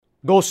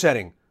Goal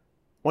setting.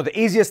 One of the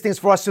easiest things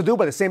for us to do,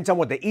 but at the same time,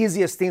 one of the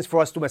easiest things for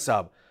us to mess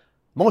up.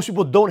 Most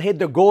people don't hit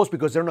their goals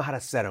because they don't know how to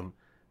set them.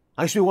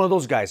 I used to be one of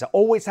those guys. I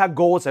always had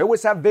goals. I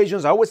always have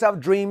visions. I always have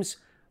dreams,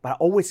 but I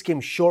always came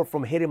short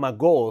from hitting my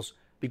goals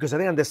because I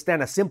didn't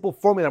understand a simple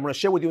formula I'm going to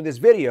share with you in this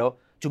video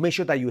to make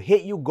sure that you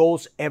hit your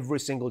goals every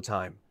single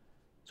time.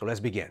 So let's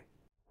begin.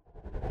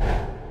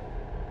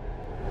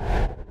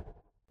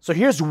 So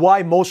here's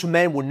why most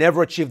men will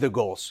never achieve their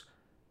goals.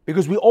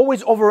 Because we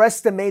always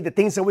overestimate the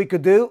things that we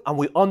could do and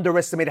we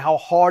underestimate how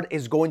hard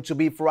it's going to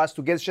be for us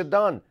to get shit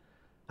done.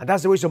 And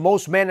that's the reason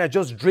most men are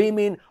just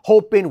dreaming,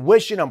 hoping,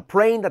 wishing, and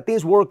praying that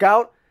things work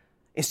out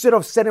instead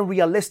of setting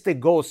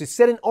realistic goals. See,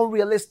 setting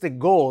unrealistic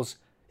goals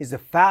is the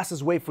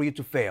fastest way for you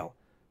to fail.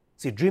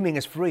 See, dreaming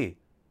is free.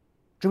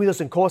 Dreaming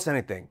doesn't cost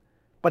anything.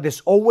 But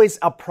there's always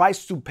a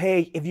price to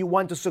pay if you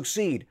want to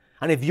succeed.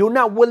 And if you're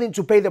not willing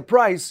to pay the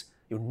price,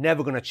 you're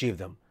never going to achieve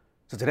them.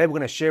 So today we're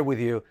going to share with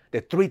you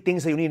the 3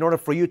 things that you need in order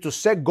for you to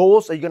set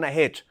goals that you're going to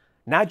hit.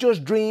 Not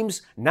just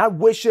dreams, not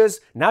wishes,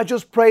 not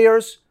just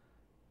prayers,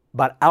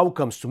 but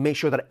outcomes to make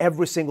sure that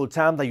every single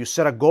time that you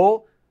set a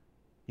goal,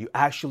 you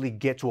actually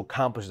get to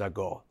accomplish that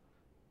goal.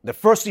 The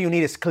first thing you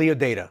need is clear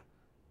data.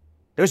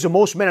 There's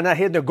most men are not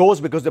hitting their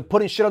goals because they're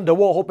putting shit on the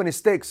wall hoping it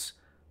sticks.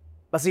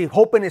 But see,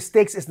 hoping it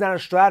sticks is not a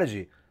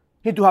strategy.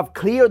 You need to have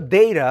clear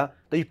data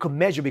that you can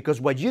measure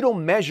because what you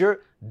don't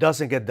measure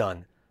doesn't get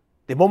done.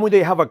 The moment that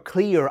you have a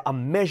clear,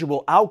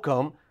 measurable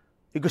outcome,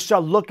 you can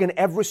start looking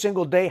every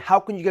single day, how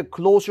can you get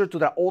closer to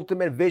that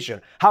ultimate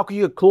vision? How can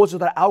you get closer to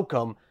that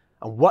outcome?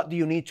 And what do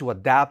you need to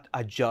adapt,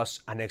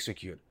 adjust, and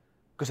execute?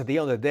 Because at the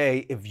end of the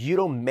day, if you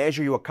don't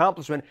measure your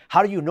accomplishment,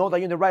 how do you know that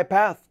you're in the right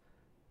path?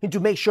 You need to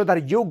make sure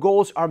that your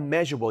goals are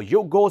measurable,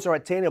 your goals are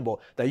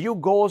attainable, that your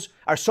goals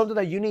are something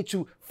that you need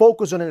to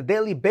focus on a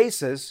daily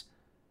basis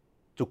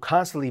to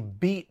constantly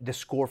beat the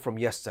score from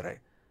yesterday.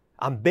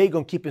 I'm big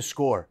on keeping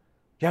score.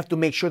 You have to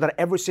make sure that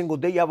every single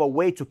day you have a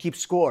way to keep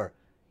score.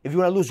 If you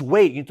want to lose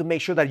weight, you need to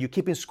make sure that you're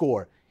keeping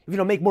score. If you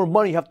want to make more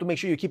money, you have to make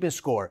sure you're keeping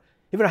score.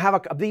 If you want to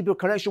have a deeper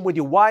connection with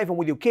your wife and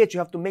with your kids,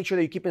 you have to make sure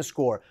that you're keeping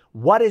score.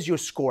 What is your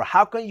score?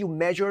 How can you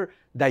measure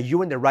that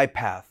you're in the right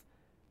path?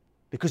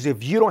 Because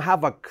if you don't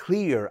have a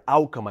clear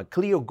outcome, a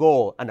clear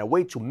goal, and a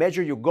way to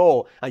measure your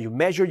goal, and you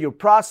measure your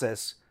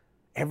process,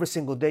 every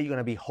single day you're going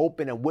to be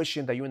hoping and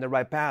wishing that you're in the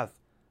right path.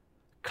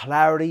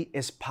 Clarity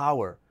is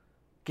power.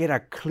 Get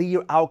a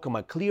clear outcome,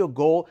 a clear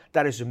goal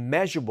that is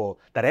measurable,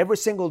 that every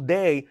single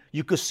day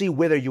you could see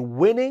whether you're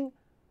winning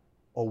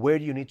or where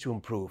do you need to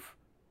improve.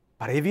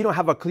 But if you don't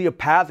have a clear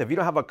path, if you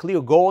don't have a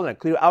clear goal and a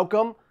clear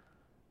outcome,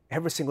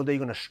 every single day you're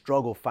going to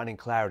struggle finding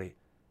clarity.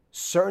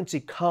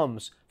 Certainty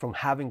comes from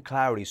having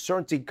clarity.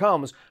 Certainty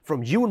comes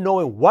from you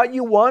knowing what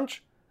you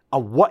want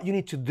and what you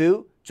need to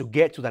do to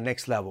get to the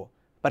next level.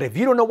 But if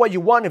you don't know what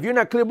you want, if you're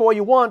not clear about what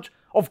you want,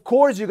 of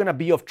course you're going to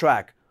be off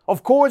track.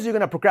 Of course you're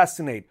going to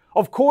procrastinate.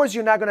 Of course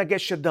you're not going to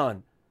get shit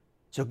done.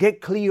 So get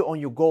clear on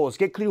your goals.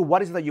 Get clear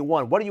what is it that you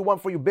want. What do you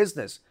want for your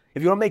business?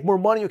 If you want to make more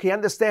money, okay,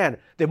 understand.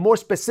 The more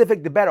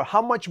specific, the better.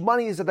 How much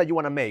money is it that you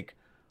want to make?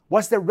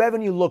 What's the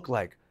revenue look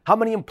like? How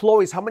many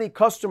employees? How many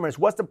customers?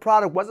 What's the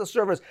product? What's the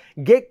service?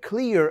 Get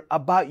clear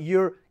about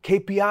your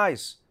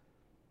KPIs.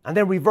 And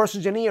then reverse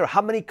engineer.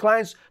 How many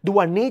clients do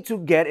I need to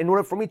get in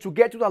order for me to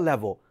get to that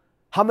level?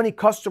 How many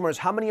customers,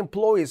 how many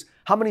employees,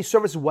 how many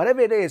services, whatever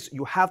it is,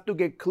 you have to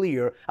get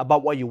clear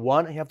about what you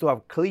want and you have to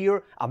have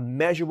clear and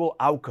measurable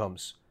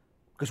outcomes.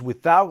 Because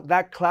without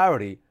that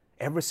clarity,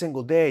 every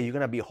single day you're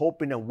going to be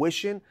hoping and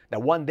wishing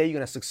that one day you're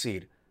going to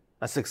succeed.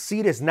 And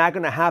succeed is not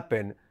going to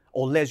happen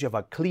unless you have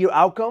a clear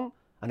outcome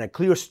and a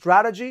clear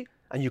strategy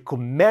and you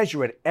can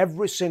measure it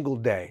every single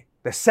day.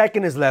 The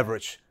second is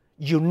leverage.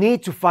 You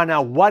need to find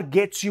out what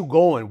gets you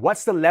going.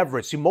 What's the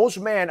leverage? See, most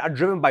men are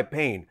driven by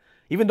pain.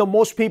 Even though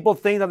most people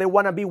think that they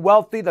want to be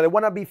wealthy, that they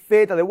want to be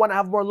fit, that they want to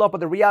have more love,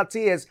 but the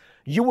reality is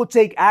you will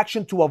take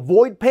action to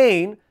avoid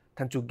pain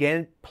than to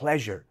gain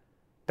pleasure.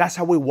 That's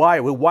how we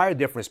wire. We wire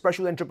different,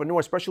 especially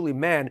entrepreneurs, especially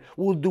men.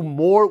 We'll do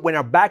more when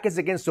our back is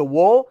against the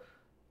wall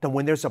than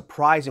when there's a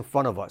prize in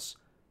front of us.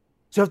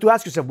 So you have to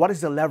ask yourself, what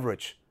is the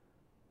leverage?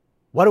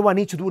 What do I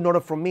need to do in order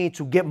for me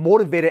to get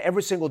motivated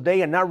every single day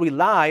and not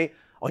rely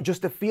on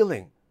just the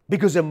feeling?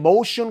 Because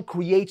emotion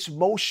creates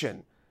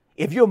motion.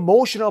 If you're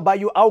emotional about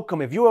your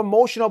outcome, if you're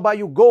emotional about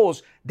your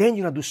goals, then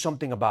you're going to do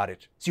something about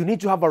it. So you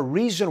need to have a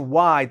reason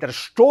why that is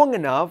strong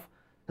enough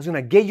that's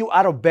going to get you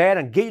out of bed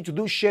and get you to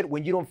do shit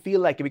when you don't feel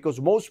like it. Because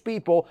most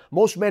people,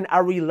 most men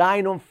are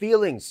relying on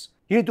feelings.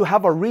 You need to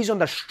have a reason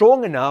that's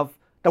strong enough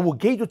that will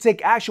get you to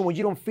take action when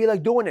you don't feel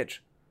like doing it.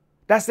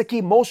 That's the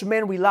key. Most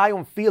men rely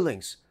on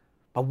feelings.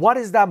 But what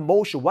is that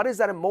motion? What is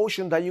that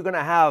emotion that you're going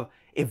to have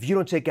if you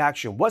don't take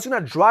action? What's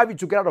going to drive you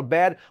to get out of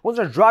bed? What's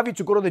going to drive you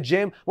to go to the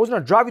gym? What's going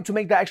to drive you to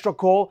make that extra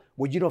call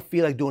when you don't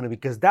feel like doing it?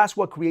 Because that's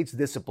what creates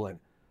discipline.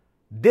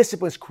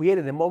 Discipline is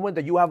created the moment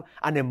that you have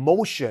an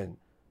emotion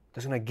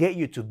that's going to get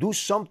you to do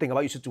something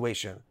about your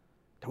situation.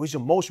 The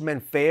reason most men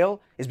fail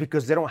is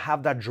because they don't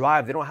have that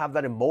drive. They don't have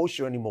that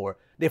emotion anymore.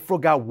 They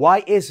forgot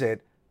why is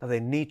it that they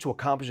need to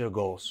accomplish their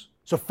goals.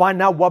 So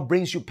find out what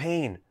brings you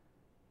pain.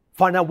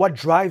 Find out what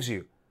drives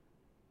you.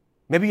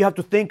 Maybe you have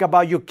to think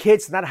about your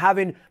kids not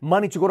having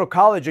money to go to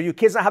college, or your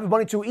kids not having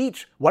money to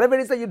eat. Whatever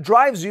it is that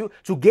drives you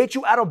to get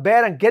you out of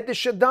bed and get this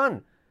shit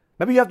done.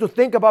 Maybe you have to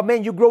think about,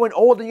 man, you're growing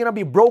old and you're going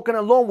to be broken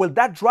alone. Well,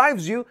 that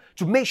drives you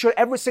to make sure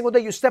every single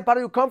day you step out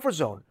of your comfort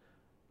zone.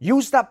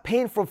 Use that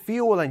pain for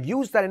fuel and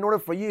use that in order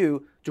for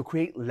you to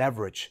create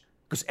leverage.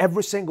 Because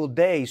every single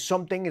day,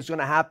 something is going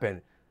to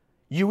happen.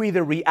 You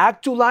either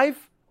react to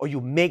life or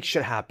you make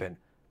shit happen.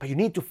 But you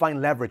need to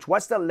find leverage.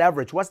 What's that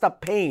leverage? What's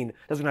that pain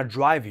that's going to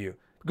drive you?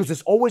 Because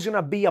there's always going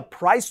to be a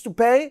price to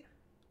pay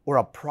or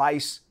a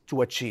price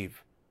to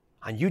achieve.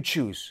 And you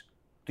choose.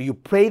 Do you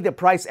pay the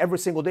price every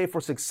single day for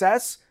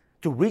success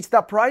to reach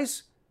that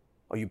price?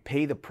 Or you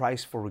pay the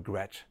price for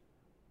regret?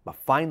 But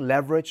find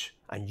leverage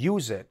and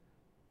use it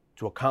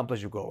to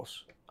accomplish your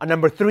goals. And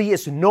number 3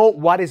 is know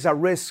what is at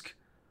risk.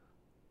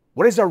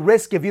 What is at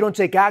risk if you don't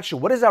take action?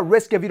 What is at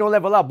risk if you don't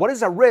level up? What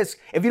is at risk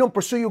if you don't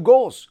pursue your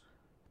goals?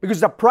 Because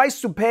the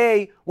price to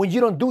pay when you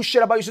don't do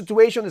shit about your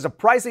situation is a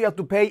price that you have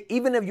to pay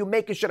even if you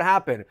make it shit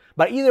happen.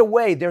 But either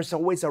way, there's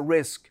always a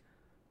risk.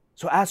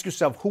 So ask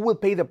yourself, who will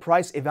pay the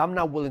price if I'm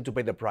not willing to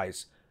pay the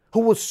price? Who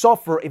will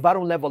suffer if I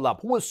don't level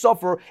up? Who will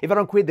suffer if I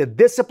don't create the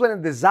discipline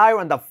and desire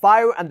and the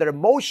fire and the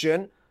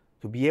emotion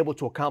to be able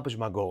to accomplish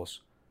my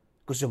goals?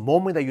 Because the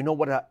moment that you know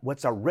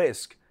what's at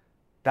risk,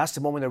 that's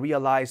the moment I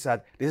realize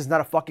that this is not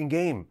a fucking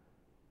game.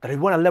 That if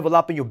you want to level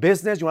up in your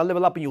business, you want to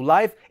level up in your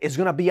life, it's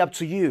going to be up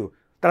to you.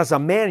 That as a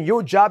man,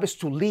 your job is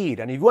to lead.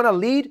 And if you want to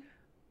lead,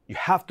 you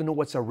have to know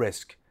what's at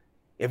risk.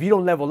 If you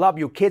don't level up,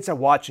 your kids are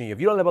watching you.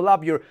 If you don't level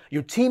up, your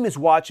team is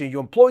watching you.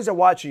 Your employees are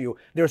watching you.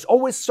 There's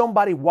always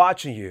somebody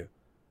watching you.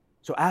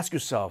 So ask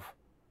yourself,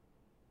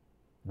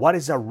 what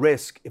is at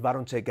risk if I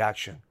don't take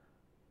action?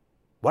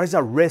 What is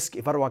at risk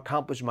if I don't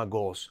accomplish my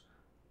goals?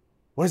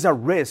 What is at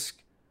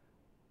risk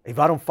if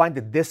I don't find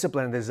the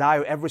discipline and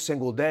desire every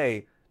single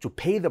day to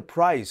pay the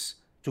price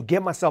to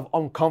get myself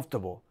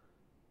uncomfortable?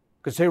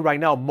 Because say right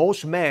now,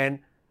 most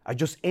men are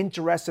just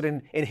interested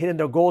in hitting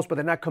their goals, but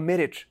they're not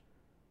committed.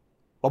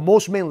 What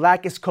most men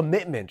lack is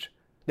commitment.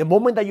 The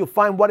moment that you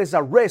find what is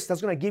at risk,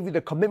 that's going to give you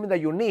the commitment that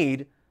you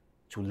need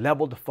to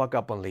level the fuck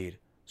up and lead.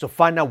 So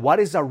find out what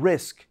is at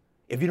risk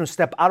if you don't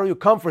step out of your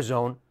comfort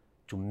zone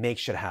to make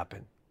shit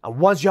happen. And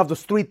once you have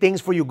those 3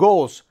 things for your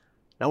goals,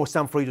 now it's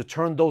time for you to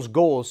turn those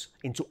goals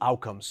into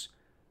outcomes.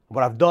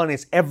 What I've done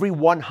is every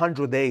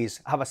 100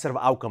 days, I have a set of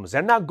outcomes.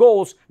 They're not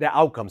goals, they're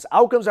outcomes.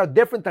 Outcomes are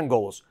different than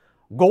goals.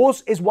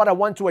 Goals is what I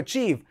want to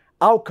achieve.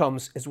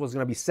 Outcomes is what's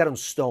going to be set in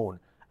stone.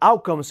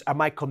 Outcomes are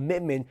my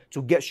commitment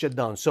to get shit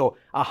done. So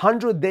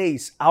 100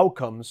 days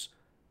outcomes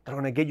that are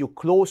going to get you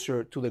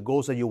closer to the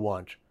goals that you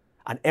want.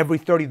 And every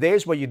 30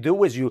 days, what you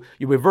do is you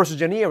reverse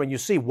engineer and you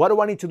see, what do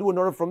I need to do in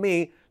order for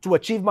me to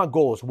achieve my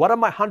goals? What are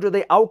my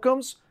 100-day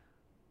outcomes?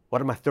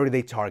 What are my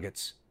 30-day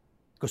targets?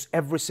 Because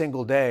every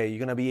single day, you're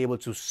going to be able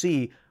to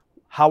see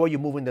how are you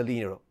moving the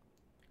needle.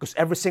 Because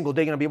every single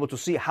day, you're going to be able to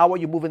see how are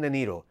you moving the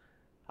needle.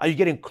 Are you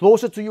getting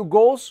closer to your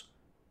goals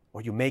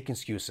or are you making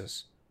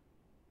excuses?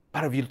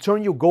 But if you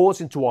turn your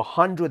goals into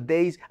 100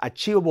 days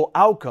achievable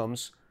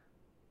outcomes,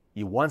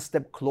 you're one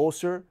step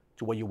closer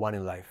to what you want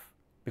in life.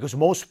 Because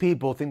most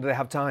people think that they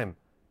have time.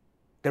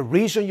 The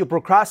reason you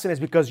procrastinate is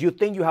because you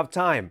think you have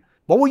time.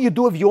 What would you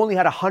do if you only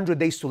had 100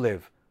 days to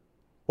live?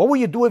 What would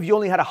you do if you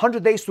only had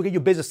 100 days to get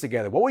your business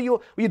together? What would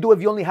you do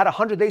if you only had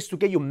 100 days to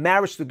get your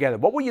marriage together?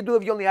 What would you do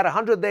if you only had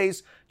 100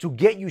 days to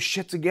get your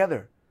shit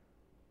together?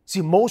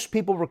 See, most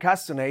people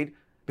procrastinate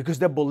because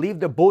they believe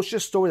the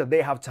bullshit story that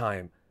they have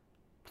time.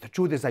 But the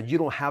truth is that you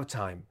don't have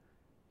time.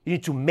 You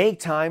need to make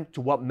time to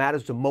what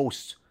matters the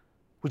most,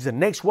 which is the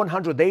next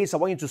 100 days. I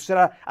want you to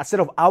set a set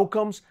of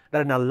outcomes that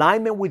are in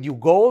alignment with your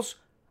goals.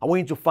 I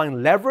want you to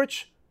find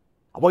leverage.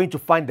 I want you to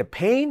find the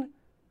pain.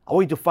 I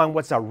want you to find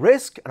what's at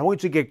risk. And I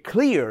want you to get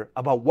clear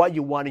about what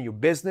you want in your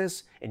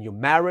business, in your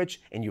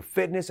marriage, in your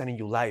fitness, and in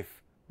your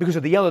life. Because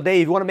at the end of the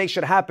day, if you want to make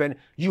shit happen,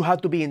 you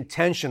have to be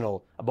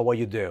intentional about what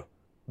you do.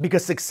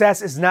 Because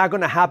success is not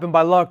going to happen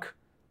by luck.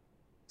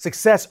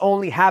 Success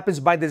only happens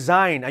by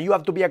design. And you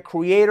have to be a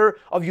creator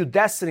of your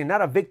destiny,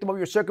 not a victim of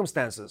your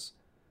circumstances.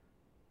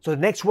 So the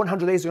next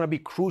 100 days are going to be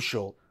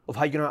crucial of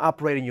how you're going to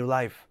operate in your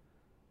life.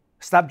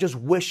 Stop just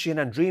wishing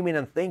and dreaming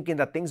and thinking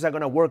that things are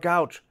going to work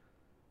out.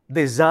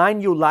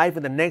 Design your life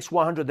in the next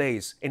 100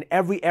 days in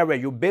every area,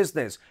 your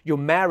business, your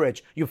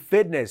marriage, your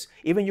fitness,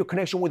 even your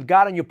connection with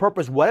God and your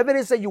purpose. Whatever it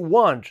is that you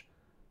want,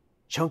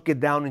 chunk it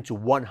down into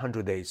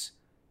 100 days.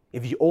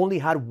 If you only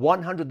had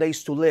 100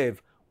 days to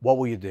live, what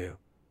will you do?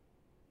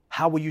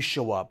 How will you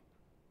show up?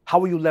 How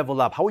will you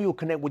level up? How will you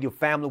connect with your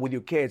family, with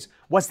your kids?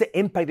 What's the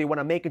impact that you want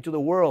to make into the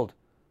world?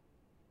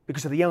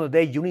 Because at the end of the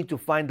day, you need to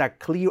find that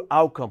clear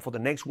outcome for the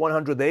next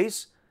 100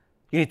 days.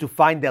 You need to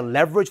find the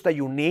leverage that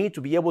you need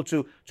to be able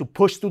to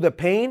push through the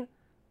pain.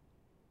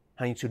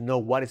 I need to know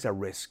what is at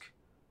risk.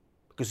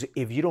 Because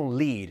if you don't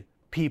lead,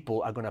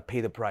 people are going to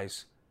pay the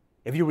price.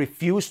 If you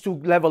refuse to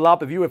level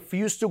up, if you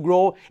refuse to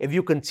grow, if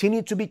you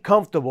continue to be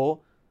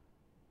comfortable,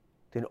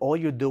 then all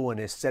you're doing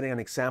is setting an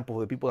example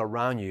for the people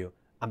around you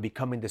and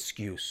becoming the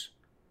excuse.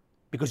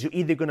 because you're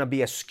either going to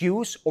be an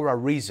excuse or a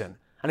reason.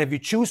 And if you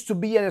choose to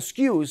be an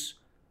excuse,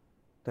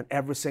 then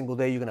every single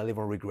day you're going to live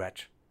on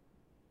regret.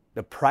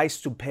 The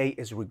price to pay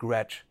is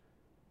regret.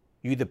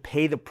 You either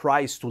pay the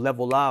price to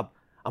level up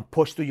and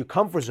push through your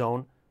comfort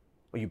zone,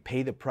 or you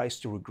pay the price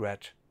to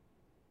regret.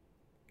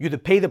 You either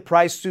pay the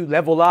price to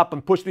level up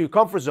and push through your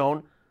comfort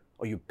zone,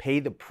 or you pay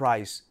the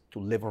price to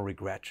live on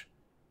regret.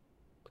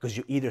 Because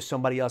you're either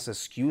somebody else's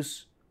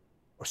excuse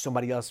or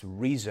somebody else's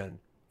reason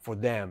for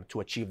them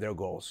to achieve their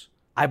goals.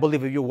 I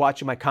believe if you're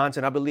watching my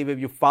content, I believe if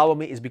you follow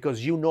me, it's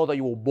because you know that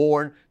you were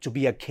born to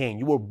be a king.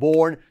 You were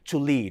born to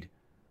lead.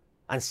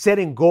 And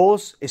setting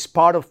goals is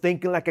part of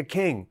thinking like a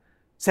king.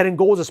 Setting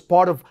goals is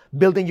part of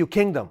building your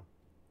kingdom.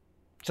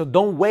 So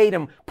don't wait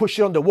and push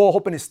it on the wall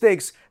hoping it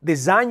sticks.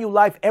 Design your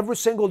life every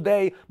single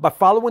day by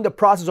following the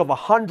process of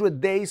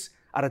 100 days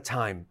at a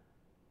time.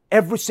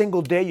 Every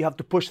single day you have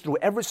to push through.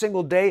 Every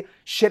single day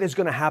shit is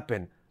going to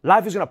happen.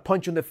 Life is going to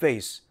punch you in the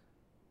face.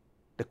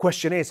 The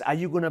question is, are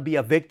you going to be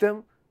a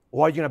victim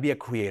or are you going to be a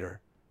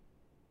creator?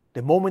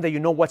 The moment that you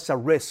know what's at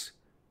risk,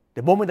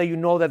 the moment that you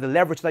know that the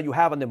leverage that you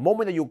have, and the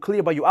moment that you're clear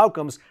about your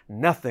outcomes,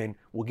 nothing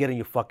will get in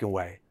your fucking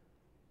way.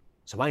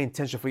 So my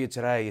intention for you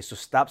today is to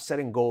stop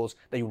setting goals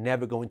that you're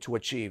never going to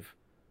achieve.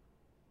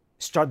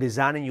 Start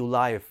designing your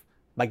life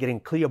by getting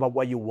clear about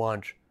what you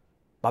want,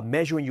 by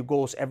measuring your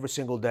goals every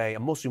single day.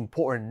 And most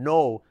important,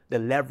 know the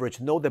leverage,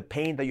 know the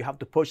pain that you have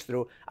to push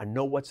through, and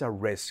know what's at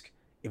risk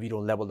if you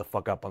don't level the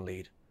fuck up and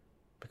lead.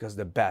 Because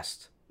the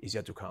best is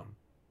yet to come.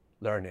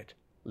 Learn it,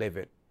 live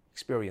it,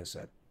 experience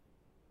it.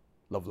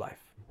 Love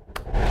life.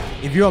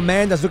 If you're a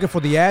man that's looking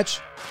for the edge,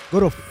 go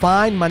to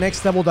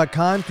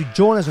findmynextlevel.com to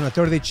join us on a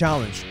 30-day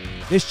challenge.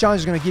 This challenge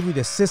is going to give you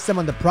the system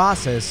and the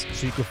process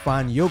so you can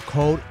find your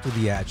code to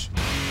the edge.